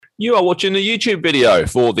You are watching a YouTube video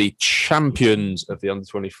for the champions of the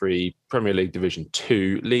Under-23 Premier League Division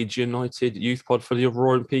 2 Leeds United Youth Pod for the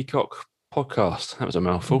Roar and Peacock podcast. That was a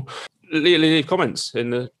mouthful. Leave comments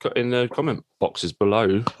in the comment boxes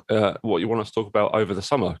below what you want us to talk about over the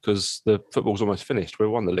summer, because the football's almost finished. We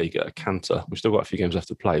won the league at a canter. We've still got a few games left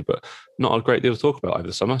to play, but not a great deal to talk about over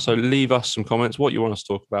the summer. So leave us some comments, what you want us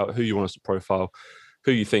to talk about, who you want us to profile,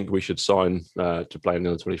 who you think we should sign to play in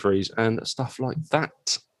the Under-23s and stuff like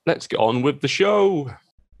that. Let's get on with the show.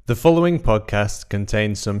 The following podcast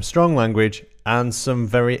contains some strong language and some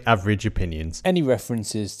very average opinions. Any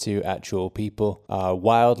references to actual people are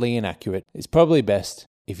wildly inaccurate. It's probably best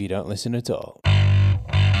if you don't listen at all.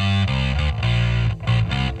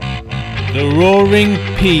 The Roaring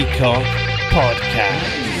Peacock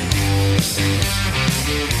Podcast.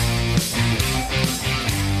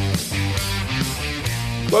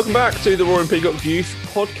 Welcome back to the Roaring Peacock Youth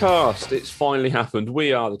Podcast. It's finally happened.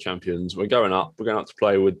 We are the champions. We're going up. We're going up to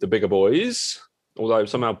play with the bigger boys. Although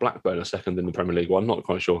somehow Blackburn are second in the Premier League one. Not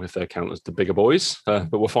quite sure if they count as the bigger boys, but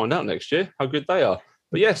we'll find out next year how good they are.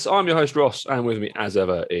 But yes, I'm your host, Ross, and with me as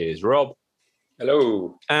ever is Rob.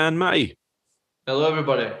 Hello. And Matty. Hello,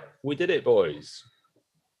 everybody. We did it, boys.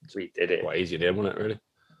 We did it. Quite easy then, wasn't it, really?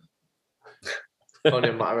 Only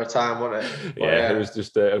a matter of time, wasn't it? Yeah, it was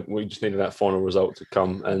just we just needed that final result to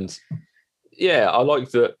come, and yeah, I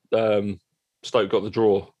like that Stoke got the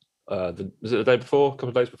draw. Was it the day before? A couple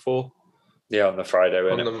of days before? Yeah, on the Friday,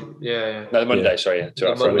 wasn't it? No, the Monday. Yeah. Sorry,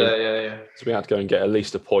 The Monday, yeah. So we had to go and get at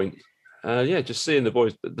least a point. Just seeing the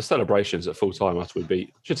boys, the celebrations at full time after we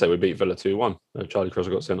beat Villa 2-1. Charlie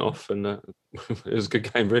Crosser got sent off, and it was a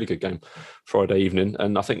good game, really good game, Friday evening.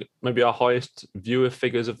 And I think maybe our highest viewer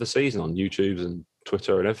figures of the season on YouTube and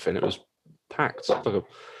Twitter and everything. It was packed.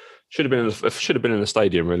 Should have been in the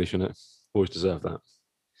stadium, really, shouldn't it? Always deserve that.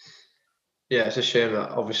 Yeah, it's a shame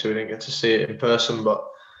that obviously we didn't get to see it in person, but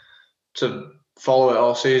to follow it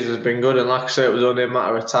all season has been good. And like I say, it was only a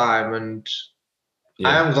matter of time. And yeah.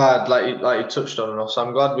 I am glad, like you touched on, Ross,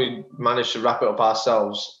 I'm glad we managed to wrap it up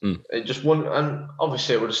ourselves. It just wouldn't, and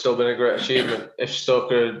obviously it would have still been a great achievement if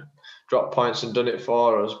Stoke had dropped points and done it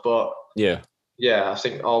for us. But yeah, I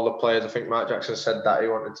think all the players, I think Mark Jackson said that he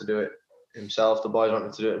wanted to do it himself. The boys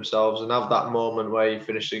wanted to do it themselves and have that moment where you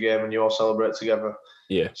finish the game and you all celebrate together.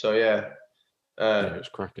 Yeah. So it was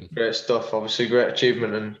cracking. Great stuff. Obviously, great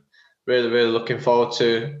achievement, and really, really looking forward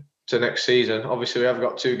to next season. Obviously, we have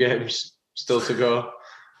got 2 games still to go.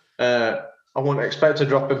 I wouldn't expect a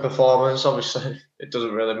drop in performance. Obviously, it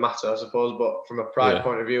doesn't really matter, I suppose. But from a pride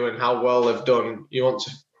point of view and how well they've done, you want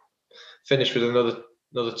to finish with another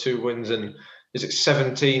 2 wins. And is it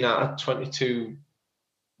 17 out of 22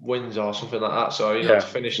 wins or something like that? So to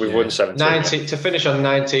finish, we've won 17. To finish on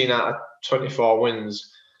 19 out of 24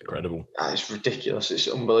 wins. Incredible. It's ridiculous. It's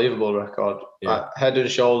an unbelievable record. Yeah. Head and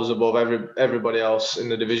shoulders above everybody else in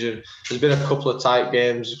the division. There's been a couple of tight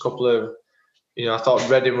games, a couple of, I thought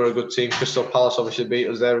Reading were a good team. Crystal Palace obviously beat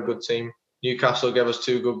us. They're a good team. Newcastle gave us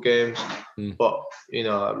 2 good games. But,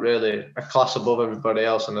 really a class above everybody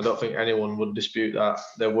else. And I don't think anyone would dispute that.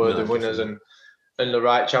 They're worthy winners and the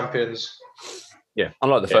right champions. Yeah,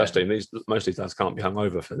 unlike the first team, most of these lads can't be hung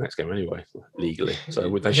over for the next game anyway, legally. So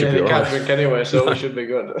they should be all right. They can't drink anyway, so we should be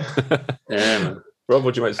good. Rob,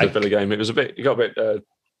 what do you make of the Villa game? It was it got a bit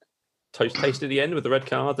tasty at the end with the red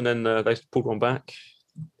card, and then they pulled one back.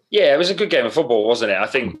 Yeah, it was a good game of football, wasn't it? I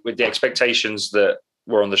think with the expectations that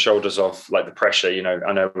were on the shoulders of like the pressure,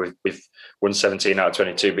 I know we've won 17 out of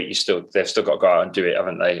 22, but they've still got to go out and do it,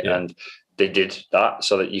 haven't they? Yeah. And they did that,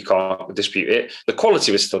 so that you can't dispute it. The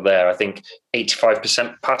quality was still there. I think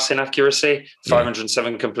 85% passing accuracy,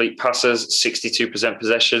 507 complete passes, 62%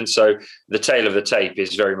 possession. So the tail of the tape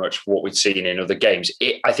is very much what we'd seen in other games.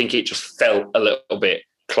 I think it just felt a little bit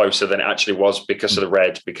closer than it actually was because of the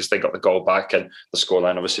red, because they got the goal back and the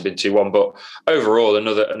scoreline obviously been 2-1. But overall,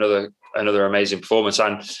 another amazing performance,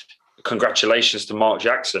 and congratulations to Mark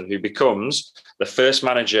Jackson, who becomes the first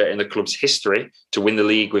manager in the club's history to win the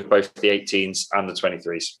league with both the 18s and the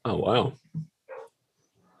 23s. Oh, wow.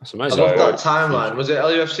 That's amazing. I love that timeline. Was it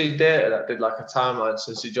LUFC Data that did like a timeline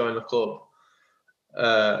since he joined the club?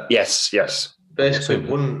 Yes. Basically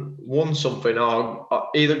won something, or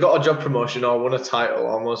either got a job promotion or won a title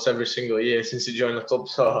almost every single year since he joined the club.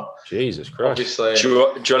 So Jesus Christ. Obviously, do you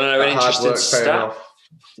want to know an interesting stat?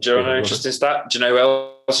 Do you know who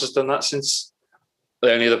else has done that since?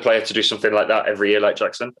 The only other player to do something like that every year, like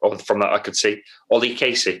Jackson, or from that I could see, Ollie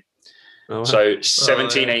Casey. Oh, wow. So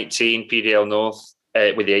 17-18 PDL North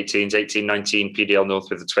with the 18s, 18-19 PDL North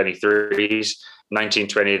with the 23s,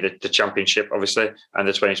 19-20 the championship, obviously, and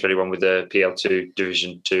the 2021 with the PL2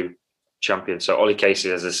 Division 2 champion. So Ollie Casey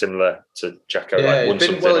is a similar to Jacko. Yeah, like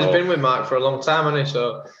he's been with Mark for a long time, hasn't he?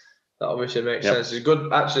 So that obviously makes sense. He's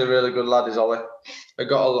good, actually a really good lad is Ollie.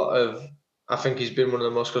 I think he's been one of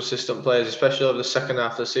the most consistent players, especially over the second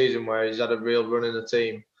half of the season where he's had a real run in the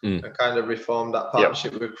team and kind of reformed that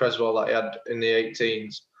partnership with Creswell that he had in the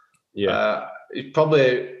 18s. Yeah. He's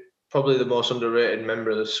probably the most underrated member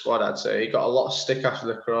of the squad, I'd say. He got a lot of stick after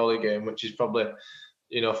the Crawley game, which is probably,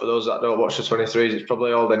 for those that don't watch the 23s, it's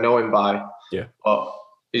probably all they know him by. Yeah. But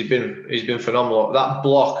he's been phenomenal. That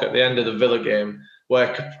block at the end of the Villa game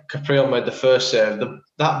where Capriel made the first save,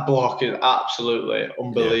 that block is absolutely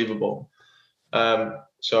unbelievable.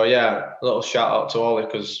 So a little shout out to Ollie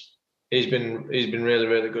because he's been really,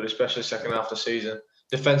 really good, especially second half of the season.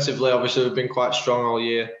 Defensively, obviously, we've been quite strong all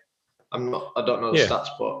year. I don't know the stats,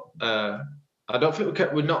 but I don't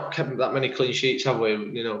think we've not kept that many clean sheets, have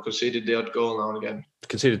we? Conceded the odd goal now and again.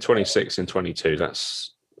 Conceded 26 in 22.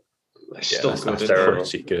 That's still good. That's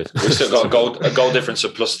pretty good. We've still got a goal difference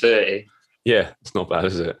of plus 30. Yeah, it's not bad,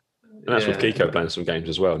 is it? And that's with Kiko playing some games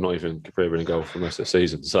as well. Not even Capri in goal for most of the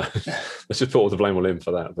season. So let's just put all the blame on him for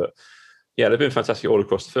that. But yeah, they've been fantastic all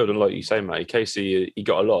across the field. And like you say, mate, Casey, he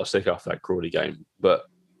got a lot of stick after that Crawley game, but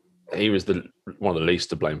he was one of the least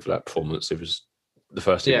to blame for that performance. It was the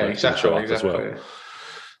first team exactly. As well. Yeah.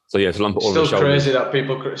 So yeah, to lump it all still on the shoulders. Crazy that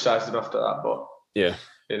people criticised him after that, but yeah,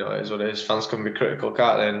 it is what it is. Fans can be critical,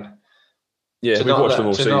 can't they? And yeah, we've watched them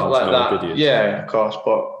all season. Of course,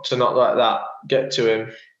 but to not let that get to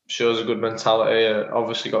him shows a good mentality.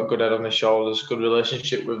 Obviously, got a good head on his shoulders, good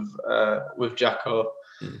relationship with Jacko.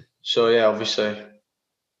 So yeah, obviously,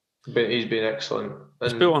 he's been excellent. And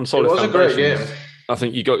it's built on solid. It was a great game. I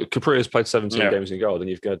think you got Capri has played 17 games in goal, then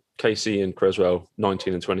you've got Casey and Creswell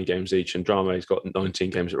 19 and 20 games each, and Drame's got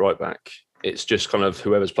 19 games at right back. It's just kind of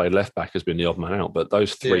whoever's played left back has been the odd man out, but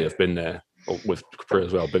those three have been there with Capri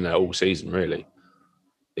as well, been there all season. Really,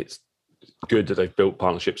 it's good that they've built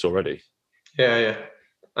partnerships already. Yeah.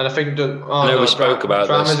 And I think we spoke about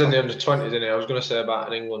Drama's in the under-20s, isn't he? I was going to say about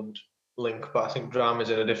an England link, but I think Drama's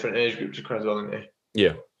in a different age group to Creswell, isn't he?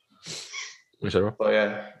 Yeah. Is that right? But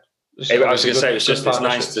yeah. I was going to say it's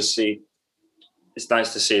nice to see. It's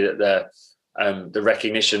nice to see that the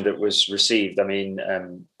recognition that was received. I mean,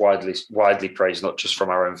 widely praised, not just from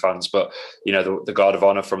our own fans, but the guard of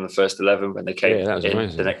honour from the first 11 when they came in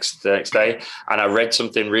the next day. And I read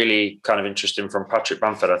something really kind of interesting from Patrick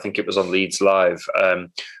Bamford. I think it was on Leeds Live,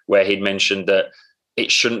 where he'd mentioned that it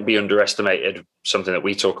shouldn't be underestimated, something that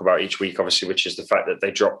we talk about each week, obviously, which is the fact that they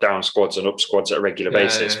drop down squads and up squads at a regular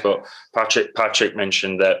basis. Yeah. But Patrick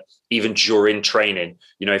mentioned that even during training,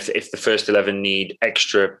 if the first 11 need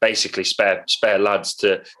extra, basically spare lads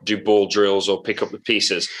to do ball drills or pick up the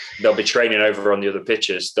pieces, they'll be training over on the other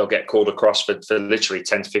pitches. They'll get called across for literally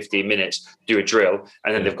 10 to 15 minutes, do a drill,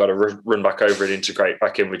 and then they've got to run back over and integrate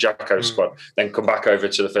back in with Jacko's squad, then come back over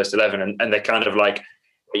to the first 11. And they're kind of like,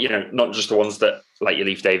 not just the ones that like your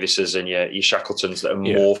Leif Davises and your Shackletons that are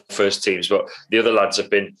more first teams, but the other lads have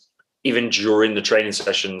been, even during the training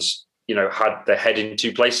sessions, had their head in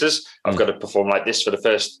two places. I've got to perform like this for the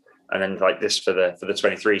first and then like this for the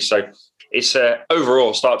 23. So it's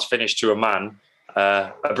overall, start to finish, to a man,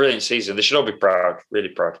 a brilliant season. They should all be proud, really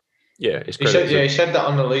proud. Yeah, it's he said that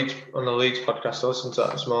on the Leeds podcast. I listened to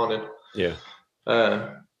that this morning. Yeah.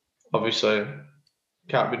 Obviously,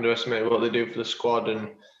 can't be underestimated what they do for the squad, and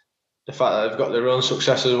the fact that they've got their own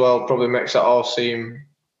success as well probably makes that all seem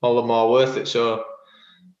all the more worth it. So,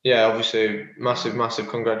 yeah, obviously, massive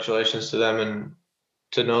congratulations to them, and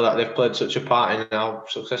to know that they've played such a part in how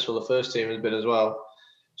successful the first team has been as well.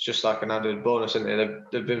 It's just like an added bonus, isn't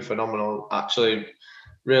it? They've been phenomenal. Actually,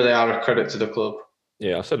 really are a credit to the club.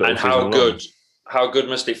 Yeah, I said that. And how good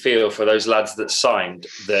must it feel for those lads that signed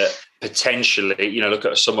that potentially, look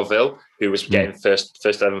at a Somerville who was getting first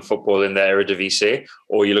 11 football in the Eredivisie,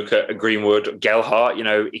 or you look at a Greenwood, Gelhardt,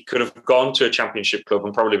 he could have gone to a championship club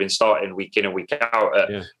and probably been starting week in and week out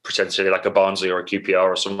at potentially like a Barnsley or a QPR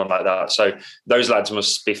or someone like that. So those lads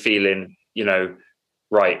must be feeling,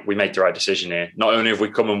 right, we made the right decision here. Not only have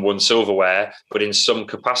we come and won silverware, but in some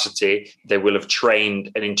capacity, they will have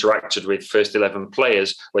trained and interacted with first 11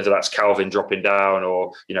 players, whether that's Calvin dropping down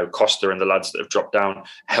or, Costa and the lads that have dropped down,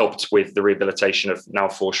 helped with the rehabilitation of now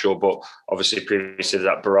Forshaw, but obviously previously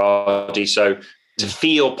that Berardi. So to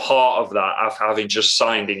feel part of that, after having just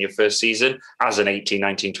signed in your first season as an 18,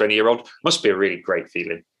 19, 20-year-old, must be a really great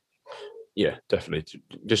feeling. Yeah, definitely.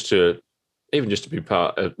 Just to be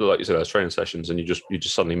part of, like you said, those training sessions, and you just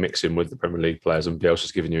suddenly mix in with the Premier League players, and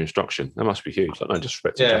Bielsa's giving you instruction. That must be huge. Like, no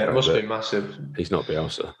disrespect to Jacko, it must be massive. He's not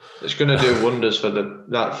Bielsa. It's going to do wonders for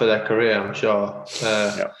their career, I'm sure.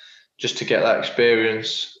 Just to get that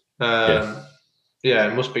experience,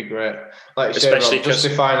 It must be great. Like you Especially say, Rob,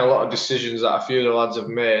 justifying a lot of decisions that a few of the lads have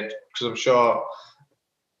made, because I'm sure,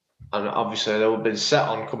 and obviously they would have been set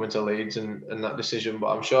on coming to Leeds and that decision,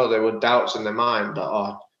 but I'm sure there were doubts in their mind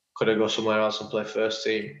that, could I go somewhere else and play first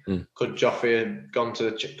team? Could Joffrey have gone to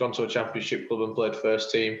a championship club and played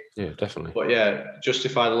first team? Yeah, definitely. But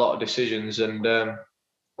justified a lot of decisions, and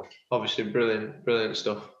obviously brilliant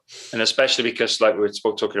stuff. And especially because, like we were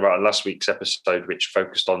talking about in last week's episode, which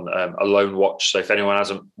focused on a loan watch. So if anyone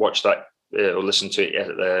hasn't watched that or listened to it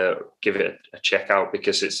yet, give it a check out,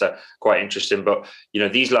 because it's quite interesting. But,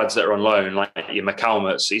 these lads that are on loan, like your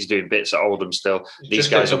McCalmets, he's doing bits at Oldham still. These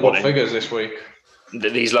guys are wanting figures this week.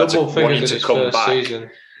 These lads are wanting to come back. Season.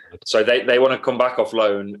 So they want to come back off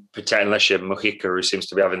loan, unless you're Mujica, who seems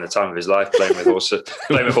to be having the time of his life playing with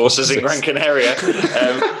horses in Gran Canaria.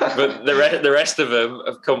 But the rest of them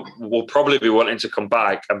will probably be wanting to come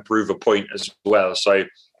back and prove a point as well. So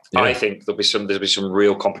I think there'll be some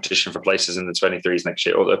real competition for places in the 23s next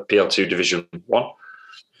year, or the PL2 Division 1.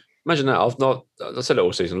 Imagine that. I've said it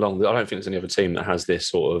all season long. I don't think there's any other team that has this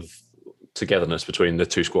sort of togetherness between the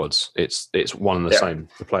two squads. It's one and the same.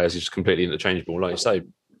 The players are just completely interchangeable. Like you say,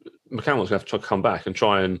 McCann's going to have to come back and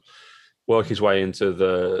try and work his way into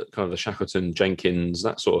the kind of the Shackleton, Jenkins,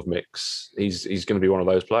 that sort of mix. He's going to be one of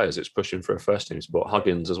those players. It's pushing for a first team spot.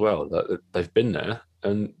 Huggins as well. They've been there,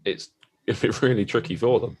 and it's going to be really tricky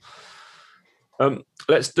for them.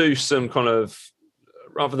 Let's do some kind of,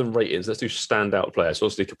 rather than ratings, let's do standout players. So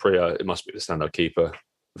obviously Capria, it must be the standout keeper.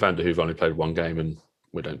 Van der Hoeven only played one game, and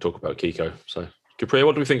we don't talk about Kiko. So Capria,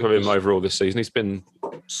 what do we think of him overall this season? He's been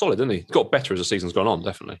solid, hasn't he? He's got better as the season's gone on,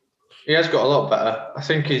 definitely. He has got a lot better. I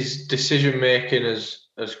think his decision making has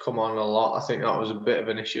come on a lot. I think that was a bit of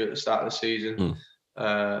an issue at the start of the season.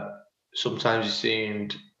 Sometimes he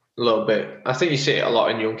seemed a little bit. I think you see it a lot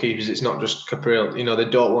in young keepers. It's not just Caprile. They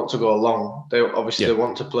don't want to go long. They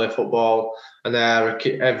want to play football, and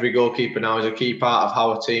every goalkeeper now is a key part of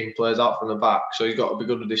how a team plays out from the back. So he's got to be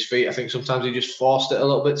good with his feet. I think sometimes he just forced it a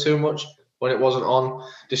little bit too much when it wasn't on.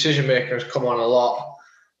 Decision making has come on a lot.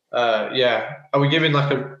 Are we giving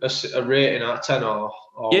like a rating out of 10 or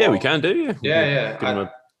yeah, we can do. Yeah. Give him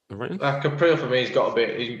a rating. Caprile for me, he's got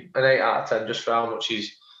he's an 8 out of 10 just for how much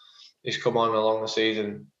he's come on along the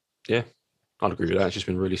season. Yeah, I'd agree with that. It's just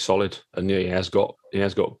been really solid, and he has got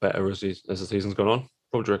better as the season's gone on.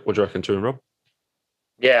 What do you reckon to him, Rob?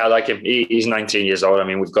 Yeah, I like him. He's 19 years old. I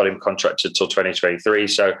mean, we've got him contracted till 2023.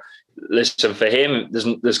 So listen, for him,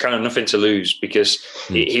 there's kind of nothing to lose, because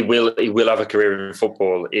he will have a career in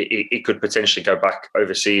football. He could potentially go back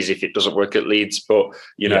overseas if it doesn't work at Leeds. But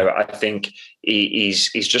I think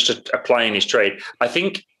he's just applying his trade. I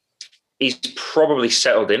think he's probably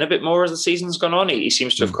settled in a bit more as the season's gone on. He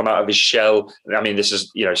seems to have come out of his shell. I mean, this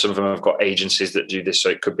is, some of them have got agencies that do this,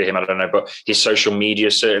 so it could be him, I don't know. But his social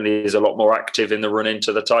media certainly is a lot more active in the run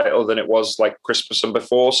into the title than it was like Christmas and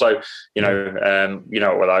before. So,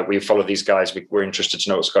 we follow these guys. We're interested to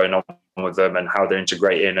know what's going on with them and how they're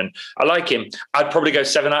integrating. And I like him. I'd probably go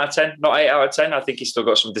 7 out of 10, not 8 out of 10. I think he's still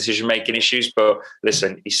got some decision-making issues. But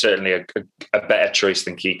listen, he's certainly a better choice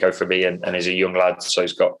than Kiko for me, and he's a young lad, so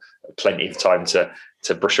he's got plenty of time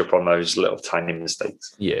to brush up on those little tiny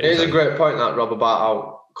mistakes. Yeah, it is a great point, that, Rob, about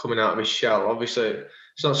how coming out of his shell. Obviously,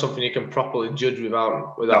 it's not something you can properly judge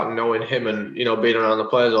without knowing him and being around the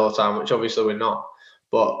players all the time, which obviously we're not.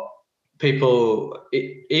 But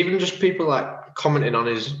even just people like commenting on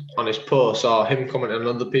his posts, or him commenting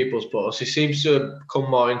on other people's posts, he seems to have become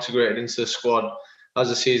more integrated into the squad as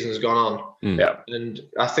the season's gone on. Yeah, and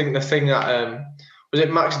I think the thing that was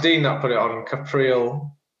it Max Dean that put it on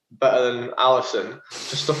Caprile better than Alisson,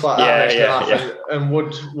 just stuff like that makes me laugh, and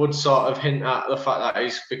would sort of hint at the fact that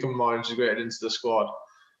he's become more integrated into the squad.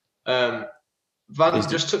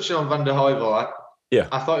 Just touching on Van der Heuvel,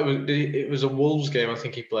 I thought it was a Wolves game, I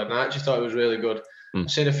think he played, and I actually thought it was really good.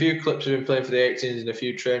 I've seen a few clips of him playing for the 18s and a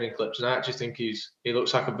few training clips, and I actually think he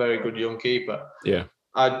looks like a very good young keeper. Yeah,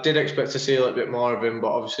 I did expect to see a little bit more of him,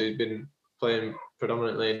 but obviously he's been playing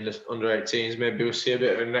predominantly in the under 18s. Maybe we'll see a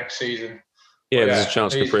bit of him next season. Yeah, there's a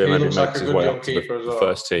chance Capria maybe makes like his way up to the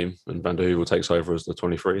first team, and Van der Hoeven takes over as the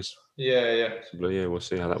 23s. Yeah. Yeah, we'll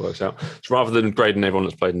see how that works out. So rather than grading everyone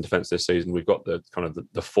that's played in defence this season, we've got the kind of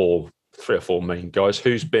the 3 or 4 main guys.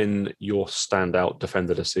 Who's been your standout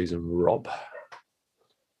defender this season, Rob?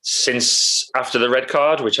 Since after the red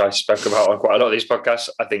card, which I spoke about on quite a lot of these podcasts,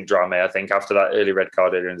 I think Drame. I think after that early red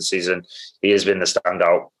card earlier in the season, he has been the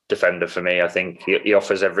standout defender for me. I think he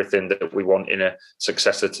offers everything that we want in a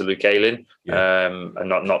successor to Luke Ayling. And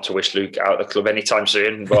not to wish Luke out of the club anytime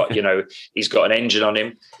soon, but he's got an engine on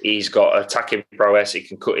him. He's got attacking prowess. He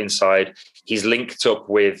can cut inside. He's linked up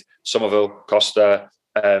with Somerville, Costa,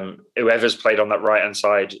 whoever's played on that right hand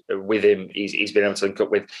side with him. He's been able to link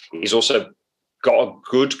up with. He's also got a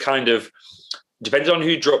good kind of. Depends on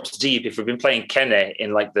who drops deep. If we've been playing Kenne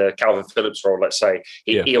in like the Calvin Phillips role, let's say,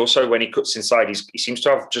 he also, when he cuts inside, he seems to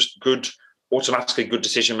have just automatically good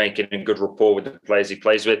decision making and good rapport with the players he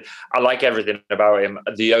plays with. I like everything about him.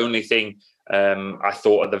 The only thing I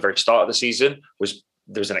thought at the very start of the season was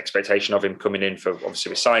there was an expectation of him coming in for, obviously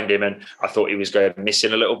we signed him, and I thought he was going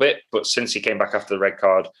missing a little bit. But since he came back after the red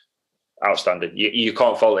card, outstanding. You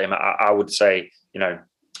can't fault him. I would say,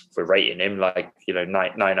 if we're rating him,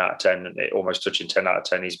 9 out of 10, almost touching 10 out of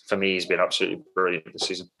 10. For me, he's been absolutely brilliant this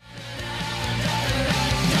season.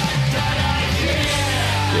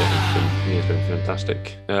 Yeah, he has been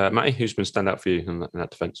fantastic. Matty, who's been stand out for you in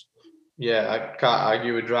that defence? Yeah, I can't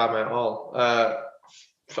argue with Drama at all.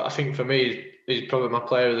 I think for me, he's probably my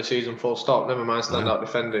player of the season, full stop. Never mind standout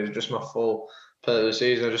defender, he's just my full player of the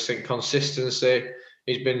season. I just think consistency.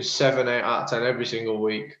 He's been 7, 8 out of 10 every single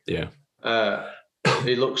week. Yeah.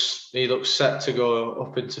 He looks set to go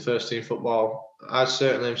up into first team football. I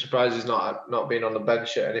certainly am surprised he's not been on the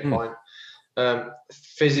bench at any point.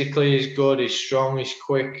 Physically, he's good. He's strong. He's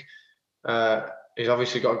quick. He's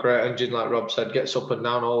obviously got a great engine, like Rob said. Gets up and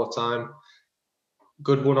down all the time.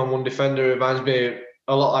 Good one-on-one defender. Reminds me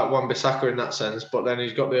a lot like Wan-Bissaka in that sense. But then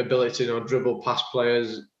he's got the ability to dribble past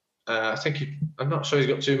players. I'm not sure he's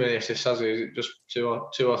got too many assists, has he? Is it just two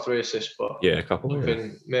or three assists? But yeah, a couple.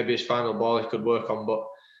 Maybe his final ball he could work on. But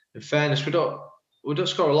in fairness, we don't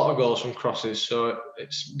score a lot of goals from crosses, so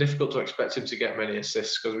it's difficult to expect him to get many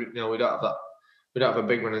assists because we don't have that. We don't have a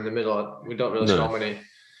big one in the middle. We don't really score many. We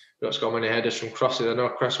don't score many headers from crosses. I know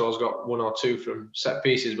Cresswell's got 1 or 2 from set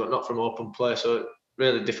pieces, but not from open play. So it's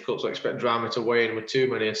really difficult to expect Drama to weigh in with too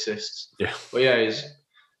many assists. Yeah. But yeah, his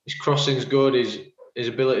crossing's good. His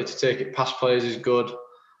ability to take it past players is good.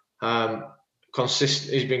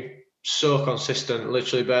 He's been so consistent.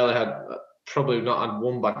 Literally probably not had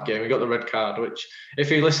one bad game. He got the red card, which if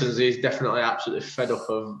he listens, he's definitely absolutely fed up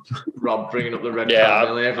of Rob bringing up the red card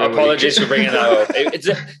nearly every week. Apologies for bringing that up.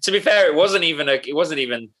 To be fair, it wasn't even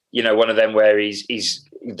one of them where he's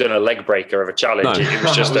done a leg breaker of a challenge. No. It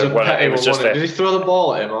was just Did he throw the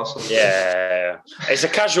ball at him or something? Yeah, it's a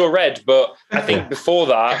casual red. But I think before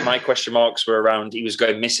that, my question marks were around he was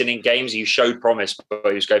going missing in games. He showed promise, but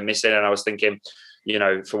he was going missing, and I was thinking,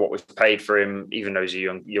 for what we've paid for him, even though he's a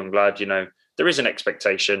young lad, there is an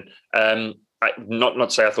expectation. Not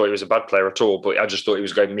to say I thought he was a bad player at all, but I just thought he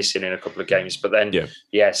was going missing in a couple of games. But then,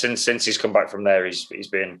 since he's come back from there, he's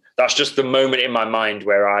been. That's just the moment in my mind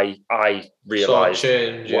where I realised,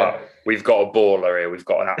 wow, we've got a baller here. We've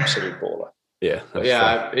got an absolute baller.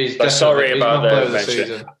 Yeah, he's sorry about the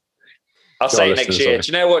season. I'll say next year.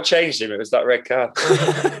 Do you know what changed him? It was that red card.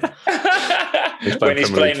 When he's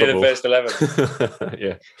playing in the first 11.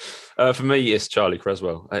 Yeah. For me, it's Charlie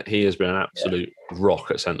Cresswell. He has been an absolute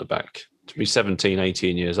rock at centre-back. To be 17,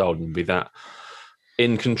 18 years old and be that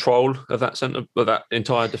in control of that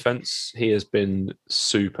entire defence, he has been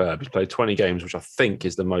superb. He's played 20 games, which I think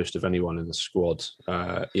is the most of anyone in the squad.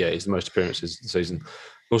 He's the most appearances this season.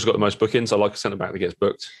 Also got the most bookings. I like a centre-back that gets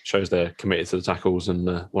booked. Shows they're committed to the tackles and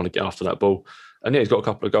want to get after that ball. And he's got a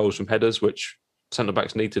couple of goals from headers, which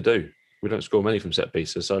centre-backs need to do. We don't score many from set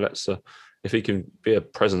pieces. So let's, if he can be a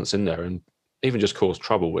presence in there and even just cause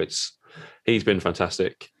trouble, he's been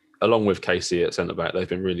fantastic. Along with Casey at centre-back, they've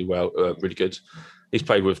been really good. He's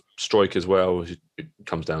played with Stroik as well. He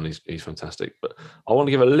comes down, he's fantastic. But I want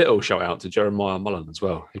to give a little shout out to Jeremiah Mullen as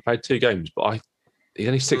well. He played 2 games, but he's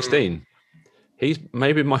only 16. He's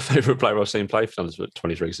maybe my favourite player I've seen play for under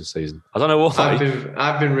 23s this season. I don't know why.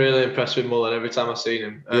 I've been really impressed with Mullen every time I've seen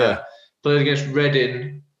him. Played against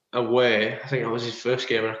Reading away. I think that was his first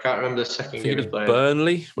game, and I can't remember the second game he played.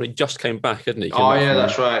 Burnley when he just came back, hadn't he?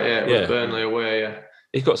 That's right. Yeah, it was Burnley away. Yeah,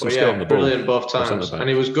 he's got some skill on the ball. Brilliant both times, and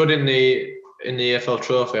he was good in the EFL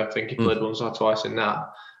Trophy. I think he played once or twice in that.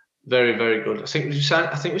 Very, very good. I think we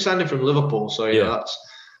signed him from Liverpool, so that's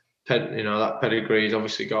that pedigree. He's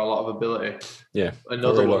obviously got a lot of ability. Yeah,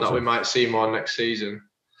 another one that we might see more next season.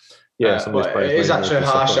 Yeah, but it is actually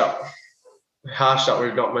harsh that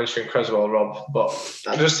we've not mentioned Cresswell, Rob. But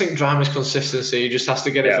I just think Drama's consistency. He just has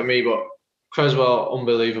to get it for me. But Cresswell,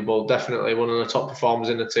 unbelievable. Definitely one of the top performers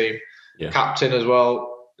in the team. Yeah. Captain as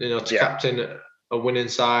well. Captain a winning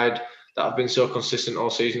side that have been so consistent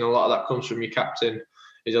all season. A lot of that comes from your captain.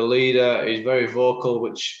 He's a leader. He's very vocal,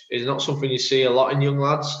 which is not something you see a lot in young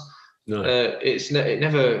lads. No. It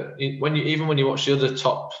never when you watch the other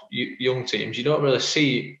top young teams, you don't really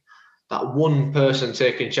see that one person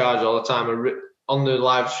taking charge all the time. On the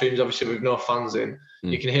live streams, obviously with no fans in,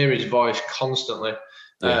 you can hear his voice constantly.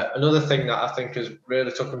 Another thing that I think has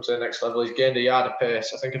really took him to the next level, he's gained a yard of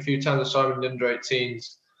pace. I think a few times I saw him in the under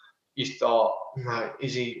 18s, you thought, right,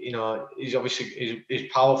 is he, he's obviously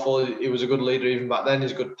he's powerful. He was a good leader even back then.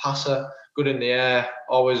 He's a good passer, good in the air,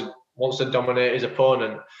 always wants to dominate his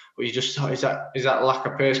opponent. But you just thought, is that lack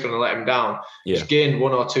of pace going to let him down? Yeah. He's gained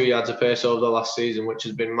 1 or 2 yards of pace over the last season, which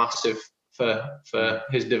has been massive for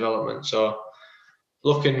his development. So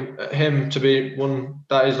looking at him to be one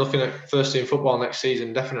that is looking at first team football next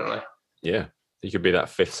season, definitely. Yeah, he could be that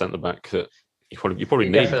fifth centre back that you probably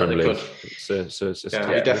need Premier League. He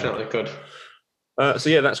definitely could. So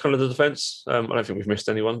yeah, that's kind of the defence. I don't think we've missed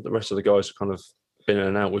anyone. The rest of the guys have kind of been in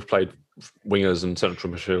and out. We've played wingers and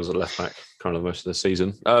central midfielders at left back kind of most of the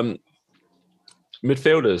season.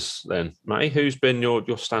 Midfielders then, Matty, who's been your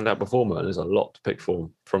standout performer? There's a lot to pick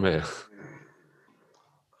from here.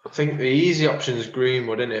 I think the easy option is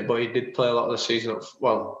Greenwood, isn't it? But he did play a lot of the season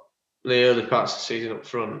the early parts of the season up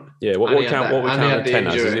front. Yeah, what we count a 10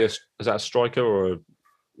 as? Is that a striker or a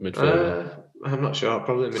midfielder? I'm not sure.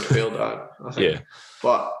 Probably a midfielder, I think. Yeah.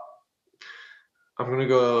 But I'm gonna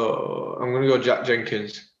go Jack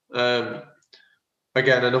Jenkins. Again,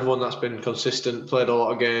 another one that's been consistent, played a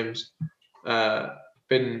lot of games.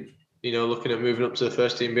 Been looking at moving up to the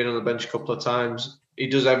first team, being on the bench a couple of times. He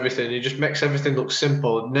does everything. He just makes everything look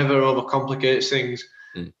simple. Never overcomplicates things.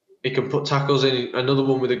 He can put tackles in. Another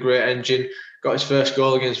one with a great engine. Got his first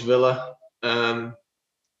goal against Villa.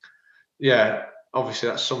 Obviously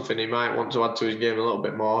that's something he might want to add to his game a little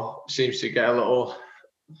bit more. Seems to get a little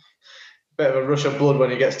bit of a rush of blood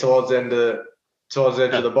when he gets towards the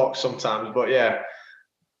edge of the box sometimes. But yeah,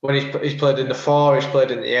 when he's played in the 4, he's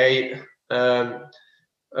played in the 8.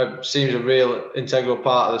 Seems a real integral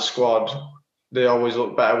part of the squad. They always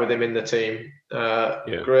look better with him in the team.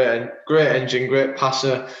 Great engine, great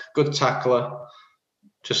passer, good tackler.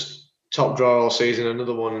 Just top drawer all season.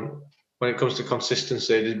 Another one when it comes to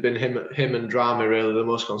consistency. There's been him and Drama really the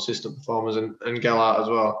most consistent performers, and Gellart as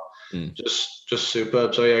well. Just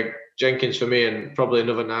superb. So yeah, Jenkins for me, and probably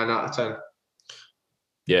another 9 out of 10.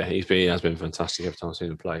 Yeah, he has been fantastic every time I've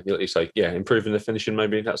seen him play. You say, improving the finishing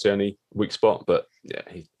maybe that's the only weak spot, but yeah,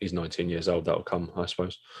 he's 19 years old. That'll come, I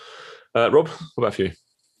suppose. Rob, what about for you?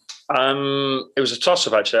 It was a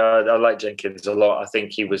toss-up, actually. I like Jenkins a lot. I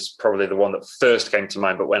think he was probably the one that first came to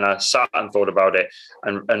mind. But when I sat and thought about it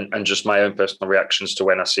and just my own personal reactions to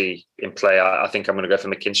when I see him play, I think I'm going to go for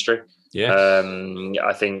McKinstry. Yeah.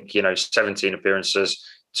 I think, 17 appearances,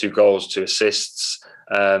 2 goals, 2 assists.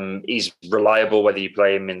 He's reliable whether you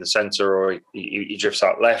play him in the centre or he drifts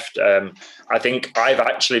out left. I think I've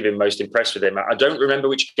actually been most impressed with him. I don't remember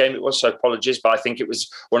which game it was, so apologies, but I think it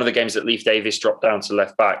was one of the games that Leif Davis dropped down to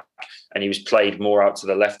left back and he was played more out to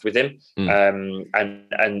the left with him.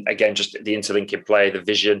 And again, just the interlinking play, the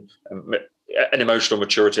vision, an emotional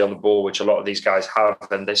maturity on the ball, which a lot of these guys have,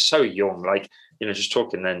 and they're so young, just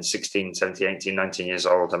talking then 16, 17, 18, 19 years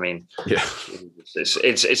old. I mean,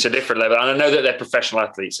 it's a different level. And I know that they're professional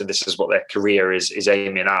athletes and this is what their career is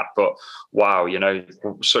aiming at, but wow,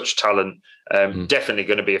 such talent. Definitely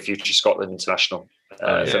going to be a future Scotland international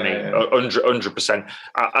for me, 100%.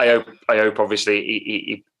 I hope obviously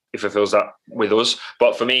he fulfills that with us.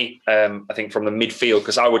 But for me, I think from the midfield,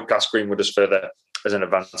 because I would class Greenwood as further as an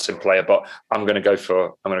advancing player, but I'm going to go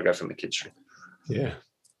for McKinstry. Yeah,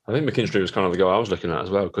 I think McKinstry was kind of the guy I was looking at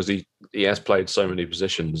as well, because he has played so many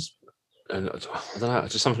positions, and I don't know,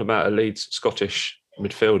 just something about a Leeds Scottish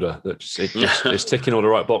midfielder that is ticking all the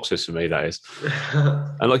right boxes for me. That is,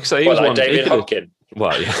 and like I say, he was one. David Hopkin.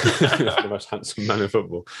 Well, yeah, the most handsome man in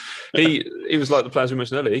football. He was like the players we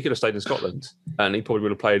mentioned earlier. He could have stayed in Scotland, and he probably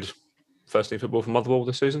would have played first team football for Motherwell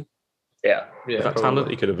this season. Yeah, with that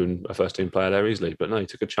talent, he could have been a first team player there easily. But no, he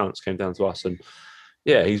took a chance, came down to us, and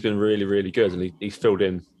yeah, he's been really, really good, and he's filled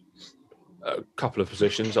in a couple of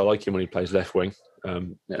positions. I like him when he plays left wing.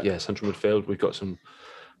 Central midfield. We've got some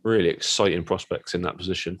really exciting prospects in that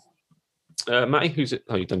position. Matty, who's it?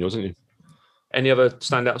 Oh, you've done yours, haven't you? Any other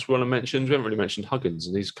standouts we want to mention? We haven't really mentioned Huggins,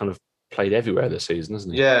 and he's kind of played everywhere this season,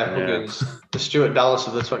 hasn't he? Yeah, Huggins, the Stuart Dallas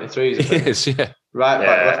of the 23s. He is, yeah. Right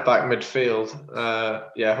back, left back, midfield.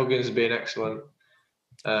 Huggins has been excellent.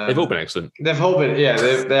 They've all been excellent. They've all been,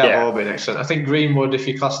 they have all been excellent. I think Greenwood, if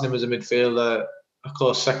you're classing him as a midfielder, a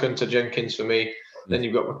close second to Jenkins for me. Then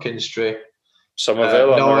you've got McKinstry.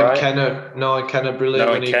 Somerville, Noah Kenner,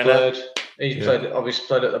 brilliant when he played. He obviously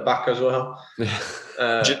played at the back as well. Do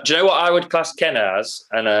you know what I would class Kenner as?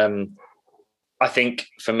 And I think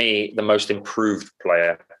for me, the most improved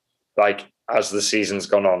player, like as the season's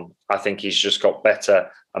gone on, I think he's just got better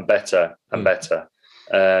and better and better.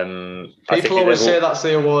 People always say that's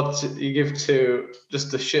the award you give to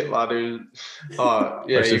just the shit lad who, you're quite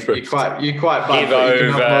bad, but you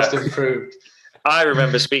can have most improved. I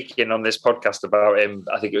remember speaking on this podcast about him,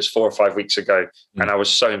 I think it was 4 or 5 weeks ago, and I was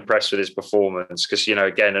so impressed with his performance because,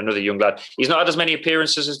 again, another young lad. He's not had as many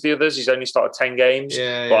appearances as the others. He's only started 10 games.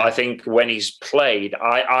 But I think when he's played,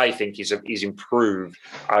 I think he's improved.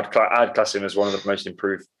 I'd class him as one of the most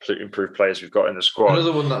improved players we've got in the squad.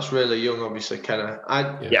 Another one that's really young, obviously, Kenna.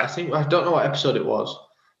 I think, I don't know what episode it was,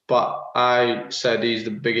 but I said he's the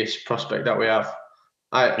biggest prospect that we have.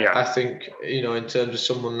 I think, in terms of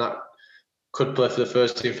someone that could play for the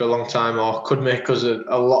first team for a long time or could make us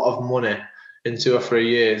a lot of money in 2 or 3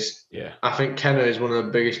 years. Yeah. I think Kenner is one of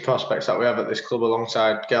the biggest prospects that we have at this club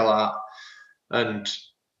alongside Gellart and,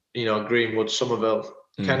 Greenwood, Somerville.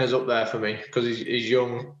 Kenner's up there for me because he's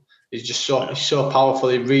young. He's just he's so powerful.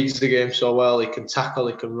 He reads the game so well. He can tackle.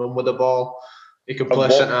 He can run with the ball. He can play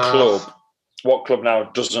centre half. What club now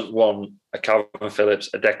doesn't want a Calvin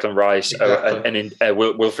Phillips, a Declan Rice, and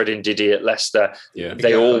Wilfred Ndidi at Leicester? Yeah.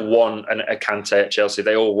 They all want a Kante at Chelsea.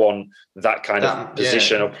 They all want that kind of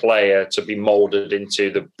positional player to be moulded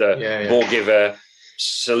into the ball giver,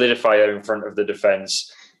 solidifier in front of the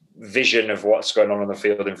defence, vision of what's going on the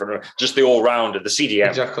field in front of just the all-rounder, the CDM.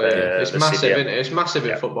 Exactly. It's massive, isn't it? It's massive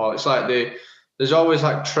in football. It's like there's always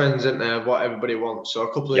like trends, isn't there, of what everybody wants. So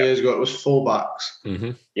a couple of years ago, it was fullbacks.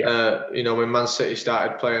 Mm-hmm. When Man City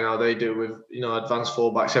started playing how they do with, advanced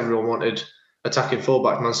fullbacks, everyone wanted attacking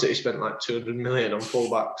fullbacks. Man City spent like 200 million on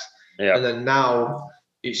fullbacks. Yeah. And then now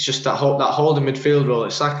it's just that holding midfield role.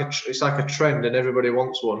 It's like a trend and everybody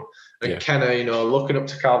wants one. And Kenner, looking up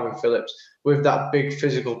to Calvin Phillips with that big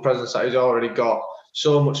physical presence that he's already got,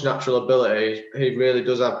 so much natural ability, he really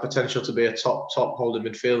does have potential to be a top holding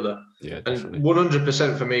midfielder. Yeah, definitely. And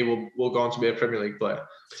 100% for me will go on to be a Premier League player.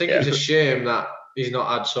 I think it's a shame that he's not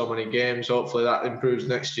had so many games. Hopefully that improves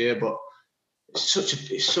next year, but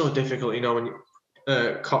it's so difficult, when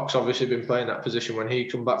Cox obviously been playing that position when he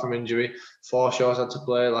come back from injury. Forshaw's had to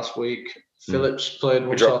play last week. Phillips played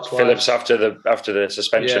once or twice. Phillips after the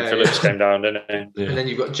suspension. Phillips came down, didn't he? Yeah. And then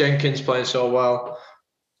you've got Jenkins playing so well.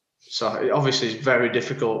 So it obviously it's very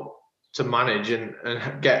difficult to manage and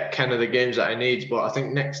get Kenner the games that he needs. But I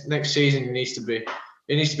think next season he needs to be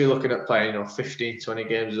looking at playing 15, 20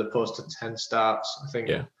 games as opposed to 10 starts. I think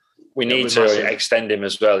we need to extend him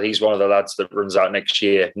as well. He's one of the lads that runs out next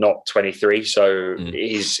year, not 23. So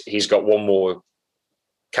he's got one more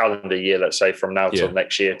calendar year, let's say, from now till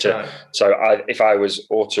next year. So if I was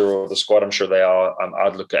Orta or the squad, I'm sure they are.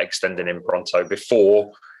 I'd look at extending him pronto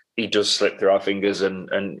before he does slip through our fingers, and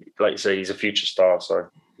like you say, he's a future star. So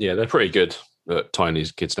they're pretty good at tying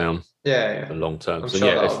these kids down. For long term. I'm sure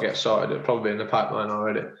that'll get sorted. It'll probably be in the pipeline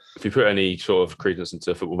already. If you put any sort of credence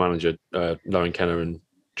into Football Manager, knowing Kenner and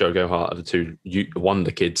Joe Gellart are the two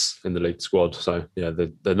wonder kids in the league squad. So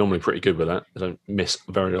they're normally pretty good with that. They don't miss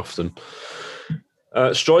very often.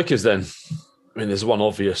 Strikers then. I mean, there's one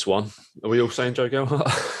obvious one. Are we all saying Joe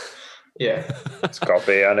Gellart? Yeah, it's got to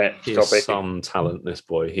be, hasn't it? He's some talent, this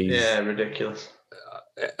boy. He's ridiculous.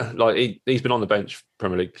 He's been on the bench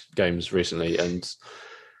Premier League games recently, and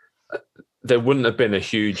there wouldn't have been a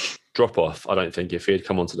huge drop off, I don't think, if he had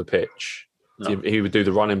come onto the pitch. No. He would do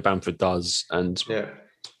the running Bamford does, and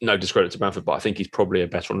no discredit to Bamford, but I think he's probably a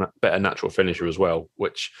better natural finisher as well,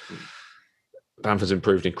 which Bamford's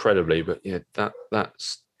improved incredibly. But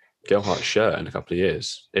that's Gellhart's shirt in a couple of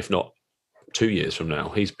years, if not 2 years from now.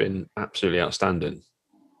 He's been absolutely outstanding.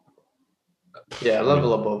 A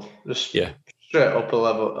level above. Just straight up a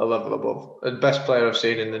level above. The best player I've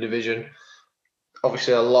seen in the division.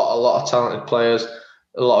 Obviously a lot of talented players,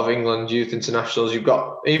 a lot of England youth internationals. You've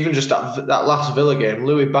got even just that last Villa game,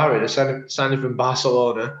 Louis Barry, the signing from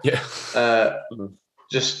Barcelona.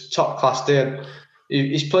 Just top class day.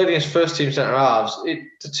 He's played against first team centre halves.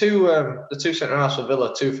 The two centre halves for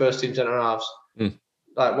Villa, two first team centre halves.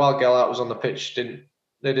 Like while Gellart was on the pitch, they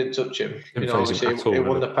didn't touch him. Obviously he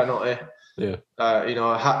won the penalty.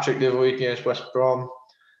 A hat trick the other week against West Brom.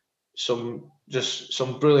 Some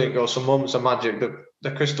brilliant goals, some moments of magic.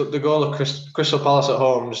 The goal of Crystal Palace at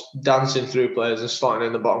home, just dancing through players and slotting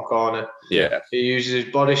in the bottom corner. Yeah, he uses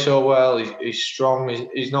his body so well. He's strong.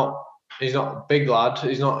 He's not a big lad.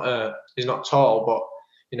 He's not tall, but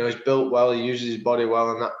he's built well. He uses his body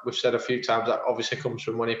well, and that we've said a few times that obviously comes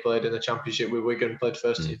from when he played in the Championship with Wigan, played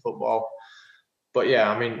first team football. But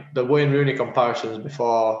I mean, the Wayne Rooney comparisons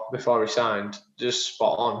before he signed, just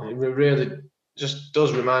spot on. It really just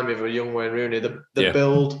does remind me of a young Wayne Rooney. The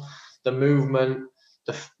build, the movement,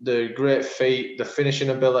 the great feet, the finishing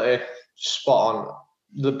ability, spot on.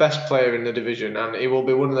 The best player in the division, and he will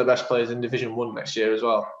be one of the best players in Division 1 next year as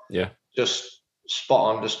well. Yeah. Just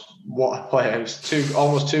spot on. Just what a player. It's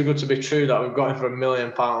almost too good to be true that we've got him for £1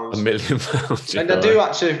 million. £1 million. And I do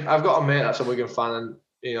actually, I've got a mate that's a Wigan fan,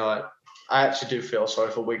 and I actually do feel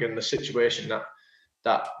sorry for Wigan, the situation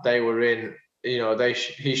that they were in.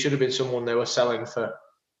 He should have been someone they were selling for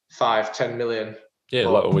 5-10 million. Yeah,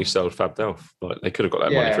 like when we sold Fab Delph. Like they could have got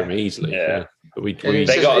that money from him easily. Yeah. But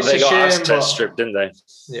they got Aztec stripped, didn't they?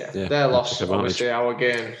 Yeah. Their loss, obviously, our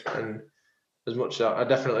gain. And as much as I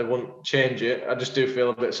definitely wouldn't change it, I just do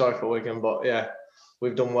feel a bit sorry for Wigan. But yeah,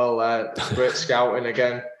 we've done well there. Great scouting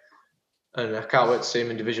again. And I can't wait to see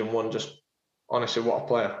him in Division 1. Just honestly, what a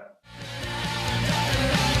player.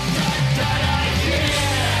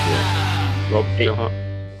 Rob,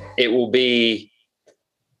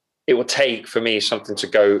 it will take for me something to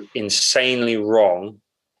go insanely wrong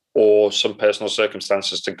or some personal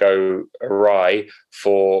circumstances to go awry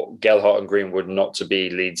for Gelhardt and Greenwood not to be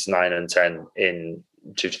Leeds 9 and 10 in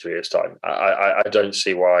 2 to 3 years' time. I don't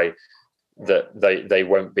see why that they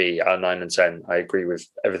won't be at 9 and 10. I agree with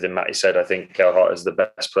everything Matty said. I think Gelhardt is the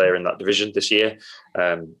best player in that division this year.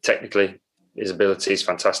 Technically, his ability is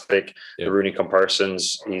fantastic. Yeah. The Rooney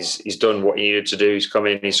comparisons, he's done what he needed to do. He's come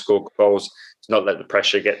in, he's scored goals. He's not let the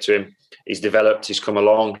pressure get to him. He's developed, he's come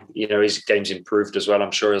along. His game's improved as well,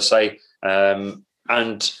 I'm sure he'll say.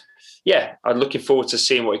 And yeah, I'm looking forward to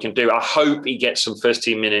seeing what he can do. I hope he gets some first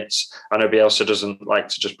team minutes. I know Bielsa doesn't like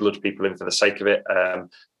to just blood people in for the sake of it.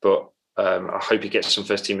 But I hope he gets some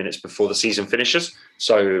first team minutes before the season finishes.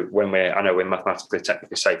 So I know we're mathematically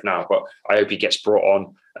technically safe now, but I hope he gets brought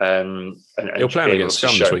on. And he'll play against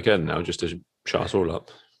Scum this weekend now, just to shut us all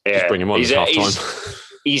up. Yeah. Just bring him on at half time.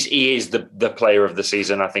 He is the player of the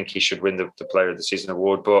season. I think he should win the player of the season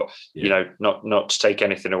award. But not to take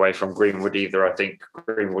anything away from Greenwood either. I think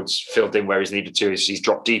Greenwood's filled in where he's needed to. He's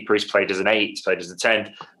dropped deeper. He's played as an 8. He's played as a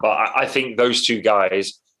 10. But I think those two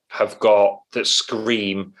guys have got that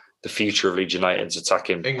scream the future of Leeds United's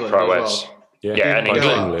attacking England prowess. Well. Yeah, and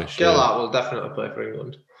English. Gelhardt will definitely play for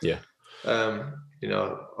England. Yeah.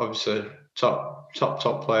 Obviously top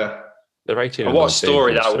player. They're 18. And what a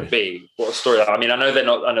story that would be! What a story! I mean, I know they're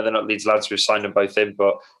not Leeds lads. We've signed them both in,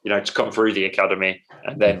 but to come through the academy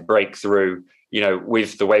and then break through.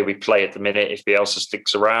 With the way we play at the minute, if Bielsa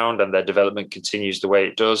sticks around and their development continues the way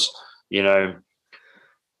it does,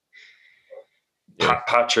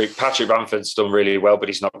 Patrick Bamford's done really well, but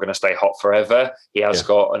he's not going to stay hot forever. He has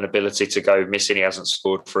got an ability to go missing. He hasn't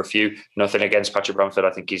scored for a few. Nothing against Patrick Bamford.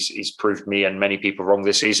 I think he's proved me and many people wrong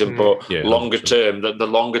this season. But longer term, the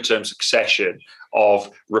longer term succession of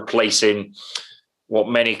replacing what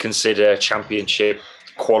many consider championship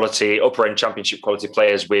quality, upper end championship quality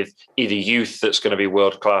players with either youth that's going to be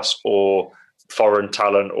world class or foreign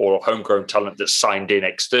talent or homegrown talent that's signed in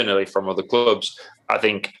externally from other clubs. I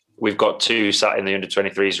think we've got 2 sat in the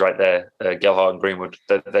under-23s right there, Gelhardt and Greenwood.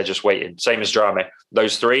 They're just waiting. Same as Drame.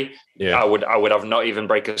 Those 3, I would have not even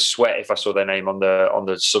break a sweat if I saw their name on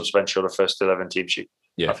the subs bench or the first 11 team sheet.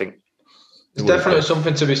 Yeah, I think it's definitely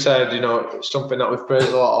something to be said. Something that we've praised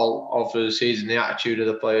a lot of the season, the attitude of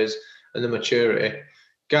the players and the maturity.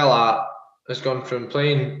 Gelhardt has gone from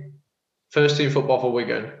playing first team football for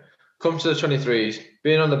Wigan, come to the 23s,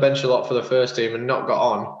 being on the bench a lot for the first team and not got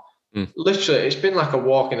on. Literally, it's been like a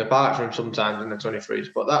walk in the park for him sometimes in the 23s.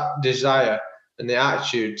 But that desire and the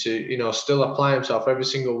attitude to, still apply himself every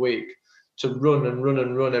single week, to run and run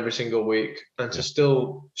and run every single week, and to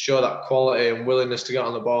still show that quality and willingness to get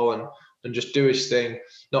on the ball and just do his thing.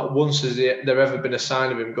 Not once has there ever been a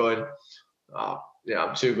sign of him going,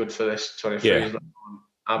 I'm too good for this 23s. Yeah.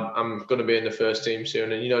 I'm going to be in the first team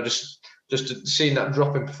soon. And, just seeing that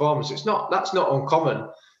drop in performance, that's not uncommon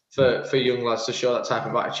for young lads to show that type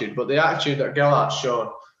of attitude. But the attitude that Gelhardt's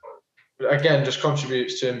shown, again, just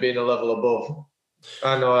contributes to him being a level above.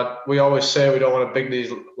 I know we always say we don't want to big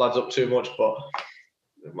these lads up too much, but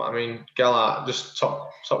I mean, Gelhardt, just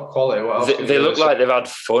top quality. What else they look like they've had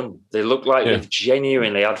fun. They look like they've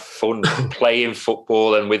genuinely had fun playing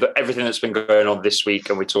football, and with everything that's been going on this week,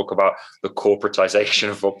 and we talk about the corporatization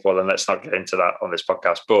of football, and let's not get into that on this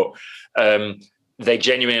podcast, but they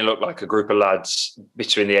genuinely look like a group of lads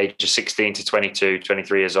between the age of 16 to 22,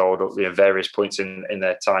 23 years old, at various points in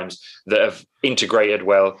their times, that have integrated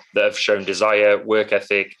well, that have shown desire, work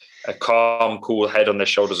ethic, a calm, cool head on their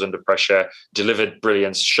shoulders under pressure, delivered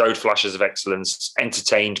brilliance, showed flashes of excellence,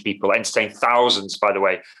 entertained thousands, by the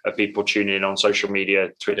way, of people tuning in on social media,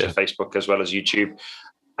 Twitter, Facebook, as well as YouTube.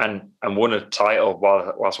 and won a title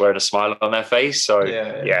whilst wearing a smile on their face. So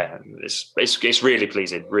it's really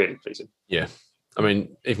pleasing, really pleasing. Yeah, I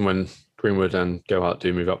mean, even when Greenwood and Gohart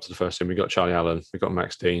do move up to the first team, we've got Charlie Allen, we've got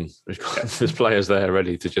Max Dean, there's players there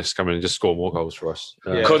ready to just come in and just score more goals for us.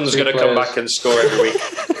 Kuhn's going to come back and score every week.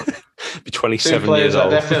 Be 27 two years players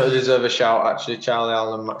old. that definitely deserve a shout, actually, Charlie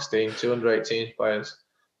Allen and Max Dean, 218 players.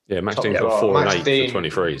 Yeah, Max Dean's got 4 and 8 for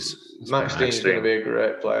 23s. Max Dean's going to be a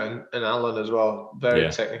great player, and Allen as well,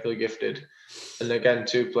 very technically gifted. And again,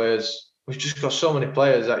 2 players. We've just got so many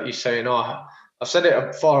players that you're saying, I've said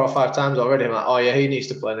it 4 or 5 times already. I'm like, he needs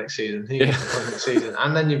to play next season. He needs to play next season.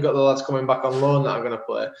 And then you've got the lads coming back on loan that are going to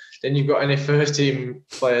play. Then you've got any first team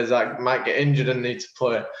players that might get injured and need to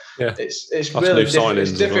play. Yeah. It's really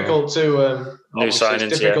difficult to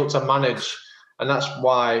to manage, and that's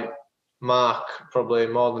why Mark probably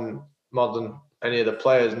more than any of the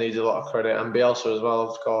players needs a lot of credit, and Bielsa as well,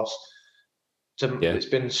 of course. It's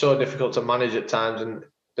been so difficult to manage at times, and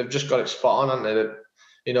they've just got it spot on, haven't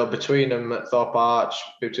they? Between them at Thorpe Arch,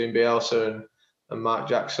 between Bielsa and Mark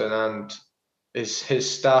Jackson and his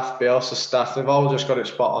staff, Bielsa's staff, they've all just got it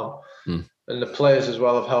spot on. And the players as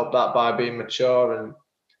well have helped that by being mature and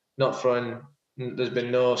not throwing. There's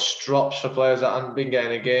been no strops for players that haven't been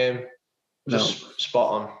getting a game. Just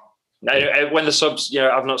spot on. Now, when the subs,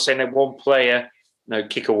 I've not seen one player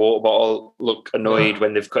kick a water bottle, look annoyed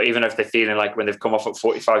when they've got, even if they're feeling like when they've come off at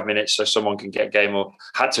 45 minutes so someone can get game, or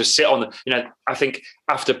had to sit on I think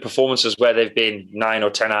after performances where they've been 9 or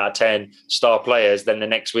 10 out of 10 star players, then the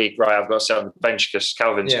next week, right, I've got to sit on the bench because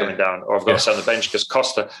Calvin's coming down, or I've got to sit on the bench because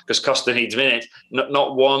Costa needs minutes.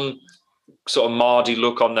 Not one sort of mardy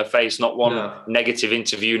look on their face, not one negative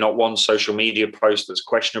interview, not one social media post that's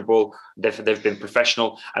questionable. They've been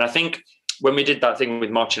professional. And I think when we did that thing with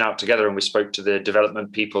marching out together and we spoke to the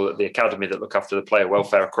development people at the academy that look after the player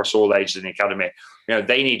welfare across all ages in the academy,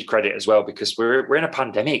 they need credit as well, because we're in a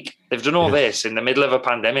pandemic. They've done all this in the middle of a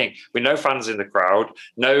pandemic with no fans in the crowd,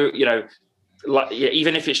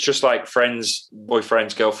 even if it's just like friends,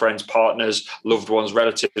 boyfriends, girlfriends, partners, loved ones,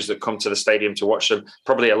 relatives that come to the stadium to watch them,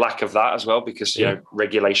 probably a lack of that as well, because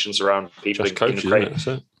regulations around people just coaches, in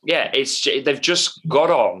the they've just got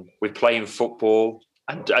on with playing football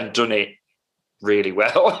and done it really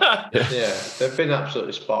well. They've been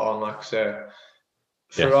absolutely spot on, like I say.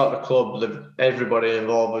 Throughout the club, everybody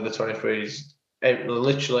involved with the 23s,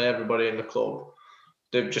 literally everybody in the club,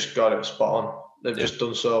 they've just got it spot on. They've just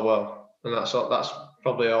done so well. And that's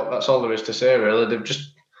all there is to say, really. They've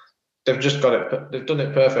just got it. They've done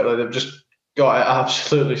it perfectly. They've just got it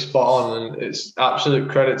absolutely spot on, and it's absolute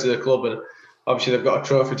credit to the club. And obviously, they've got a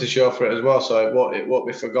trophy to show for it as well, so it won't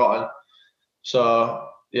be forgotten. So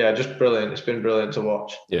just brilliant. It's been brilliant to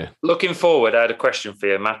watch. Yeah. Looking forward, I had a question for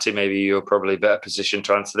you, Matty. Maybe you're probably better positioned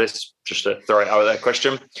to answer this. Just to throw it out there,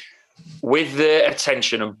 question. With the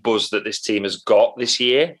attention and buzz that this team has got this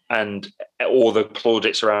year and all the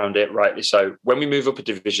plaudits around it, rightly so, when we move up a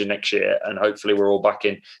division next year and hopefully we're all back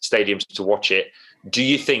in stadiums to watch it, do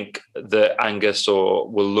you think that Angus will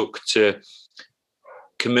look to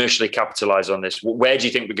commercially capitalise on this? Where do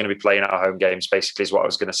you think we're going to be playing our home games, basically, is what I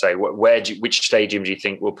was going to say. Which stadium do you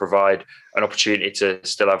think will provide an opportunity to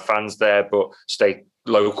still have fans there but stay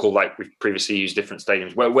local, like we've previously used different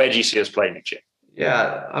stadiums? Where do you see us playing next year?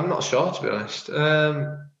 Yeah, I'm not sure, to be honest.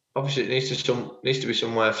 Obviously, it needs to be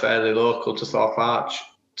somewhere fairly local to Thorpe Arch.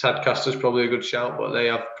 Tadcaster's probably a good shout, but they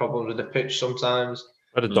have problems with the pitch sometimes.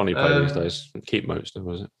 Where did Donny play these days? Keepmoat still,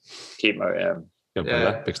 was it? Keepmoat,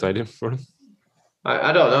 yeah. Big stadium for him.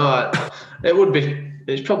 I don't know.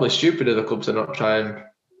 It's probably stupid of the club to not try and,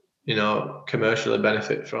 commercially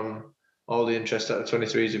benefit from all the interest that the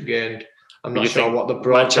 23s have gained. I'm not sure what the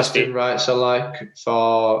broadcasting rights are like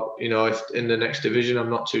for, if in the next division. I'm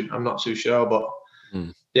not too sure, but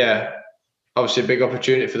obviously a big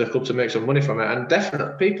opportunity for the club to make some money from it. And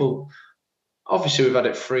definitely people, obviously we've had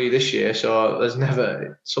it free this year, so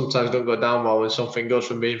sometimes don't go down well when something goes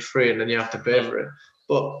from being free and then you have to pay for it.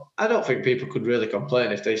 But I don't think people could really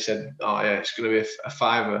complain if they said, it's going to be a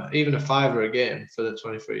 $5, even a $5 a game for the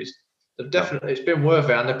 23s. It's been worth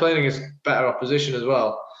it, and they're playing against better opposition as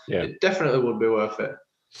well. Yeah. It definitely would be worth it.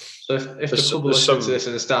 So if the club listen to this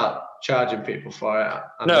and start charging people for it,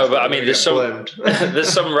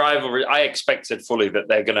 there's some rivalry. I expected fully that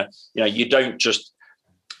they're gonna, you don't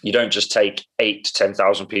just take 8,000 to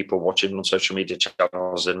 10,000 people watching on social media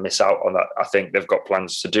channels and miss out on that. I think they've got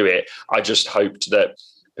plans to do it. I just hoped that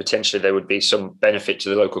potentially there would be some benefit to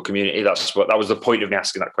the local community. That was the point of me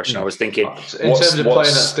asking that question. I was thinking, what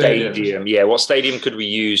stadium could we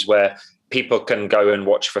use where people can go and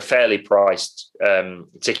watch for fairly priced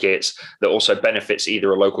tickets that also benefits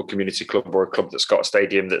either a local community club or a club that's got a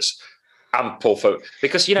stadium that's ample for,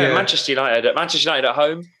 because Manchester United at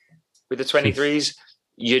home with the 23s,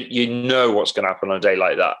 you know what's going to happen on a day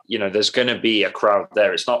like that. There's going to be a crowd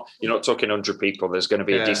there. You're not talking 100 people. There's going to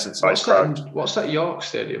be a decent sized crowd. What's that York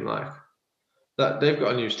stadium like? That they've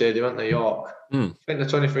got a new stadium, haven't they? York. I think the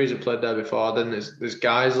 23s have played there before. Then there's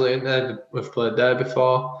Guiseley in there. We've played there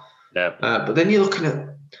before. Yeah. But then you're looking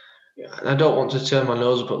at, and I don't want to turn my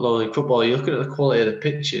nose up at low league football. You're looking at the quality of the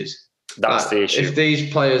pitches. That's the issue. If these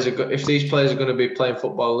players are going to be playing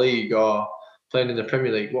football league or playing in the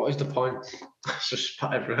Premier League, what is the point? It's just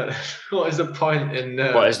spat everywhere. What is the point in?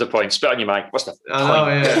 What is the point? Spit on your mic. What's the point? I know.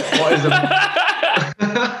 Yeah. What is the?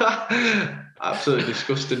 Absolutely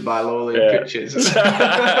disgusted by low league pitches. All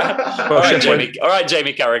right,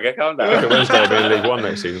 Jamie Carragher, calm down. Wednesday will be in League One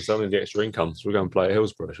next season, so I need the extra income. So we're going to play at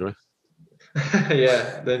Hillsborough, shall we?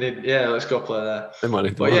 Let's go play there. They might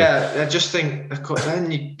need the money. Yeah, I just think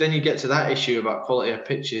then you get to that issue about quality of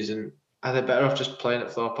pitches, and are they better off just playing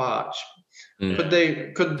at Thorpe Arch?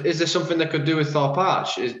 Is there something they could do with Thorpe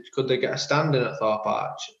Arch? Could they get a stand in at Thorpe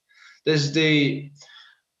Arch? There's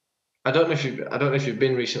I don't know if you've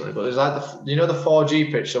been recently, but there's like the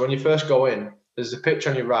 4G pitch. So when you first go in, there's the pitch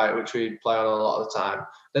on your right, which we play on a lot of the time.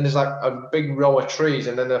 Then there's like a big row of trees,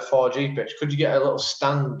 and then the 4G pitch. Could you get a little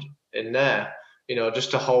stand in there, just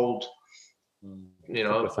to hold,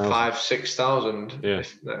 5,000-6,000,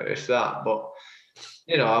 if that. But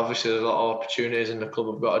obviously there's a lot of opportunities, and the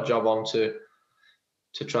club have got a job on to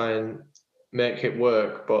try and make it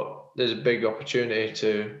work. But there's a big opportunity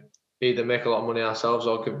to either make a lot of money ourselves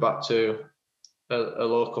or give back to a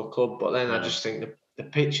local club. But then I just think the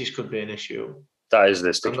pitches could be an issue. That is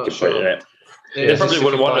the sticky point, isn't it? They probably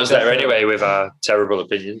wouldn't want us there anyway with our terrible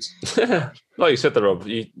opinions. Like you said there, Rob,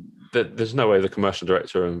 there's no way the commercial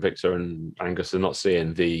director and Victor and Angus are not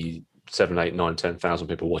seeing the 7, 8, 9, 10,000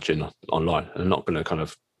 people watching online and not going to kind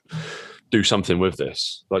of do something with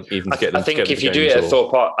this. Like even to get them. I think if you do it at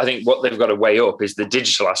Thorpe Park, I think what they've got to weigh up is the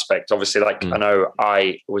digital aspect. Obviously, I know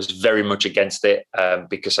I was very much against it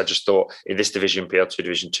because I just thought in this division, PL2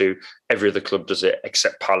 Division 2, every other club does it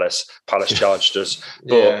except Palace. Palace Charged us.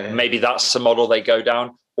 But maybe that's the model they go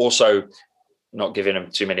down. Also, not giving them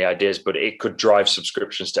too many ideas, but it could drive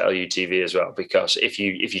subscriptions to LUTV as well, because if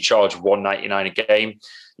you charge $1.99 a game,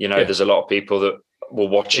 there's a lot of people that will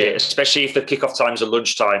watch it, especially if the kickoff times are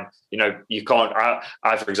lunchtime. You can't.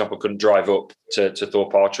 I, for example, couldn't drive up to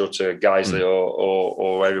Thorpe Arch or to Guiseley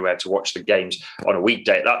or everywhere to watch the games on a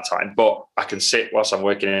weekday at that time. But I can sit whilst I'm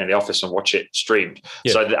working in the office and watch it streamed.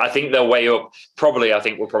 Yeah. So I think they'll weigh up. I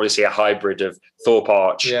think we'll probably see a hybrid of Thorpe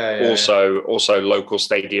Arch, also local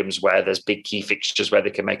stadiums where there's big key fixtures where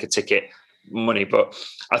they can make a ticket money. But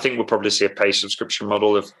I think we'll probably see a pay subscription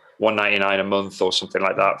model of $1.99 a month or something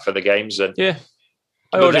like that for the games. And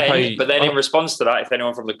But then in response to that, if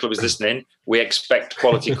anyone from the club is listening, we expect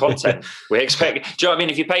quality content. Do you know what I mean?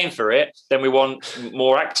 If you're paying for it, then we want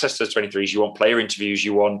more access to the 23s. You want player interviews.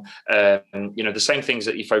 You want, the same things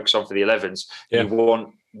that you focus on for the 11s. Yeah.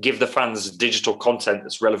 You give the fans digital content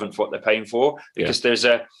that's relevant for what they're paying for, because there's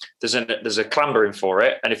a clambering for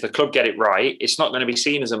it. And if the club get it right, it's not going to be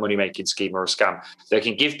seen as a money-making scheme or a scam. They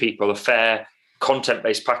can give people a fair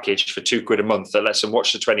content-based package for £2 a month that lets them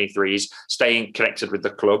watch the 23s, staying connected with the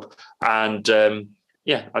club, and I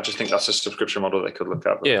just think that's a subscription model they could look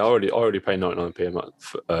at. Yeah, I already pay 99p a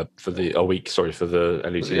month for the LED your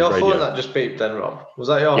radio. Phone that just beeped then, Rob? Was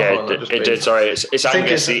that your phone? Yeah, it did. Sorry, it's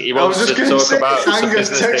Angus. He wants to talk about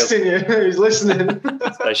Angus texting you. He's listening.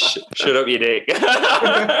 Shut up, you dick.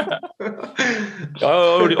 I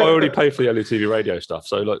already pay for the LED radio stuff,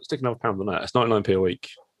 so stick another £1 on that. It's 99p a week.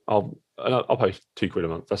 I'll pay £2 a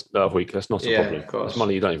month. That's a week. That's not a problem. That's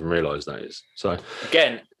money you don't even realise that is. So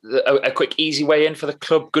again, a quick, easy way in for the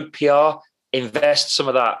club. Good PR. Invest some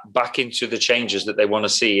of that back into the changes that they want to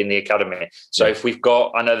see in the academy. So if we've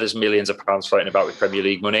got, I know there's millions of pounds floating about with Premier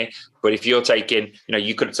League money, but if you're taking,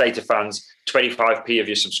 you could say to fans, 25p of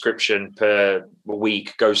your subscription per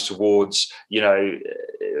week goes towards,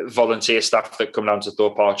 volunteer staff that come down to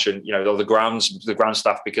Thorpe Arch and, all the ground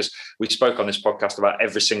staff, because we spoke on this podcast about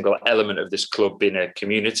every single element of this club being a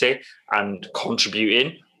community and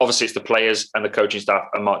contributing. Obviously, it's the players and the coaching staff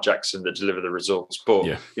and Mark Jackson that deliver the results.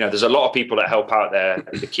 But, there's a lot of people that help out there,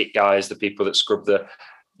 the kit guys, the people that scrub the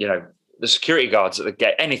security guards that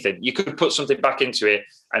get anything. You could put something back into it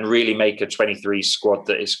and really make a 23 squad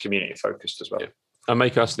that is community focused as well. Yeah. And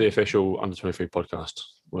make us the official Under 23 podcast.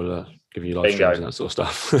 We'll give you live streams and that sort of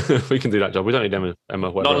stuff. We can do that job. We don't need Emma.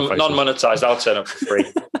 Non-monetized. I'll turn up for free.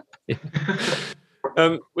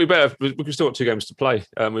 We've still got 2 games to play.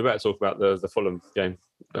 We better talk about the Fulham game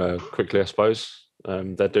quickly, I suppose.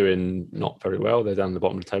 They're doing not very well. They're down the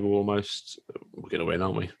bottom of the table almost. We're going to win,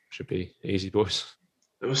 aren't we? Should be easy, boys.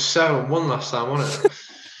 It was 7-1 last time, wasn't it?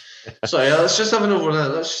 So yeah, let's just have another one.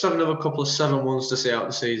 Let's just have another couple of 7-1s to see out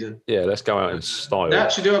the season. Yeah, let's go out in style. They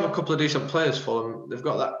actually do have a couple of decent players for them. They've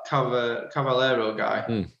got that Cavallero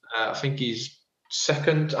guy. I think he's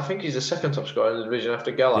second. I think he's the second top scorer in the division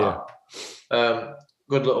after Gellar. Yeah.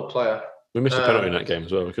 Good little player. We missed a penalty in that game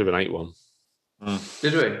as well. It could have been 8-1.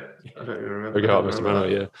 Did we? I don't even remember. We missed a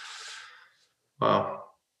penalty, yeah. Wow.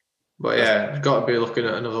 But yeah, got to be looking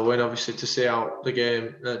at another win, obviously, to see out the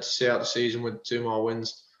game, to see out the season with 2 more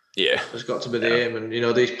wins. Yeah, there's got to be the aim, and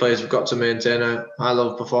these players have got to maintain a high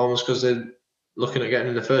level performance because they're looking at getting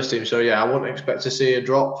in the first team. So yeah, I wouldn't expect to see a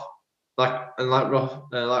drop. Like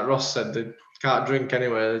Ross said, they can't drink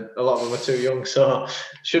anyway. A lot of them are too young, so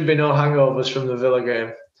should be no hangovers from the Villa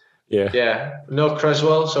game. Yeah. No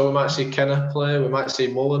Creswell, so we might see Kenner play. We might see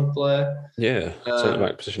Mullen play. Yeah, centre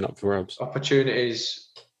back position up for grabs. Opportunities,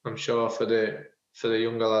 I'm sure, for the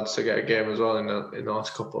younger lads to get a game as well in the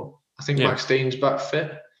last couple. I think Max Dean's back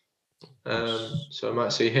fit. So I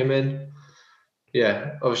might see him in.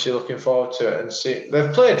 Yeah, obviously looking forward to it and see.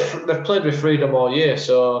 They've played with freedom all year,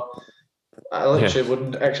 so I literally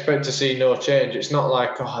wouldn't expect to see no change. It's not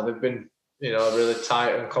like they've been really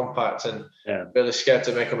tight and compact and really scared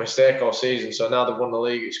to make a mistake all season. So now they've won the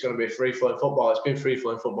league, it's going to be free flowing football. It's been free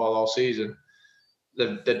flowing football all season.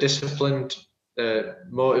 They're disciplined,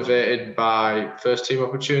 motivated by first team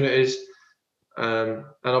opportunities. And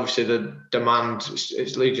obviously the demand,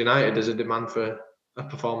 it's Leeds United, there's a demand for a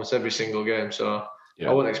performance every single game. So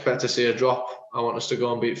I wouldn't expect to see a drop. I want us to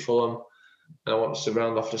go and beat Fulham. And I want us to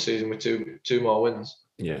round off the season with two more wins.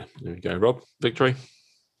 Yeah, there we go. Rob, victory?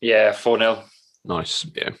 Yeah, 4-0. Nice.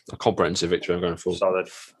 Yeah, a comprehensive victory. I'm going for solid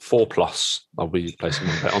 4+. I'll be placing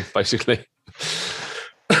my bet on, basically.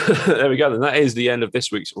 There we go. Then that is the end of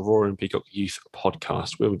this week's Roaring Peacock Youth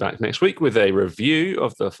podcast. We'll be back next week with a review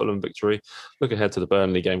of the Fulham victory. Look ahead to the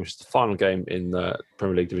Burnley game, which is the final game in the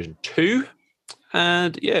Premier League Division 2.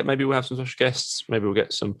 And yeah, maybe we'll have some special guests. Maybe we'll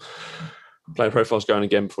get some player profiles going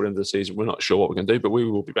again before the end of the season. We're not sure what we're going to do, but we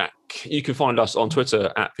will be back. You can find us on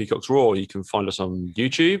Twitter at Peacock's Roar. You can find us on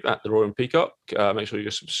YouTube at The Roaring Peacock. Make sure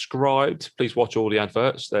you're subscribed. Please watch all the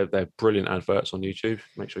adverts. They're brilliant adverts on YouTube.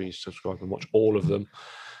 Make sure you subscribe and watch all of them.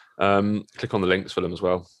 Click on the links for them as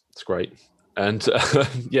well. It's great. And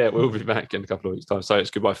we'll be back in a couple of weeks' time. So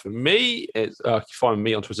it's goodbye from me. You can find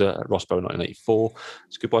me on Twitter at Rossbo1984.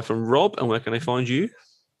 It's goodbye from Rob. And where can they find you?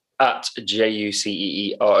 At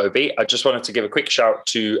JUCEEROB. I just wanted to give a quick shout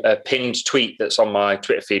to a pinned tweet that's on my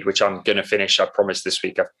Twitter feed, which I'm going to finish, I promise, this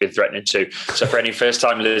week. I've been threatening to. So for any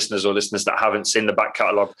first-time listeners or listeners that haven't seen the back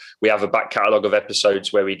catalogue, we have a back catalogue of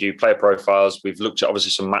episodes where we do player profiles. We've looked at,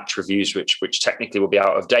 obviously, some match reviews, which technically will be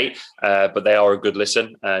out of date, but they are a good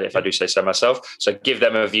listen, if I do say so myself. So give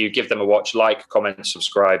them a view, give them a watch, like, comment,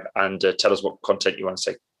 subscribe, and tell us what content you want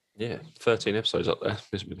to see. Yeah, 13 episodes up there.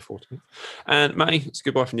 This will be the 14th. And Matty, it's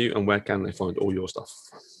goodbye from you. And where can they find all your stuff?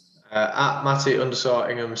 At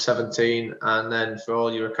Matty_Ingham17. And then for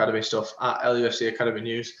all your academy stuff, at LUFC Academy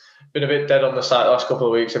News. Been a bit dead on the site the last couple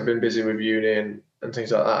of weeks. I've been busy with uni and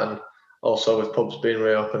things like that. And also with pubs being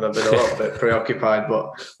reopened, I've been a little bit preoccupied.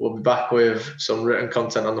 But we'll be back with some written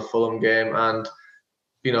content on the Fulham game. And,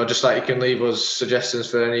 just like you can leave us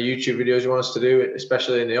suggestions for any YouTube videos you want us to do,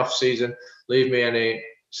 especially in the off-season. Leave me any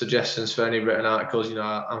suggestions for any written articles.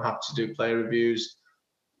 I'm happy to do player reviews.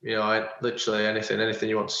 Literally anything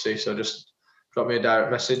you want to see. So just drop me a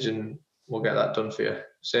direct message and we'll get that done for you.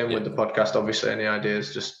 Same with the podcast. Obviously, any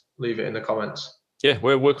ideas, just leave it in the comments. Yeah,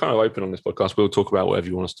 we're kind of open on this podcast. We'll talk about whatever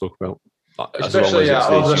you want us to talk about. Especially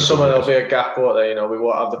over the summer, there'll be a gap, won't there? We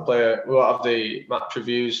won't have we won't have the match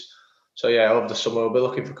reviews. So yeah, over the summer, we'll be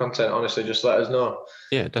looking for content. Honestly, just let us know.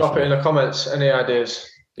 Yeah, definitely. Drop it in the comments. Any ideas?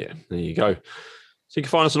 Yeah, there you go. So you can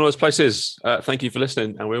find us on all those places. Thank you for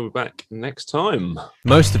listening, and we'll be back next time.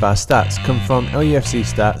 Most of our stats come from LUFC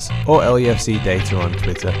Stats or LUFC Data on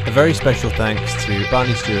Twitter. A very special thanks to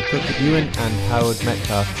Barney Stewart, Cook Ewan and Howard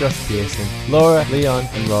Metcalf, Josh Pearson, Laura, Leon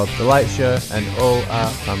and Rob, The Light Show, and all our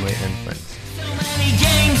family and friends. So many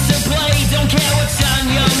games to play, don't care what's on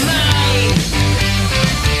your mind.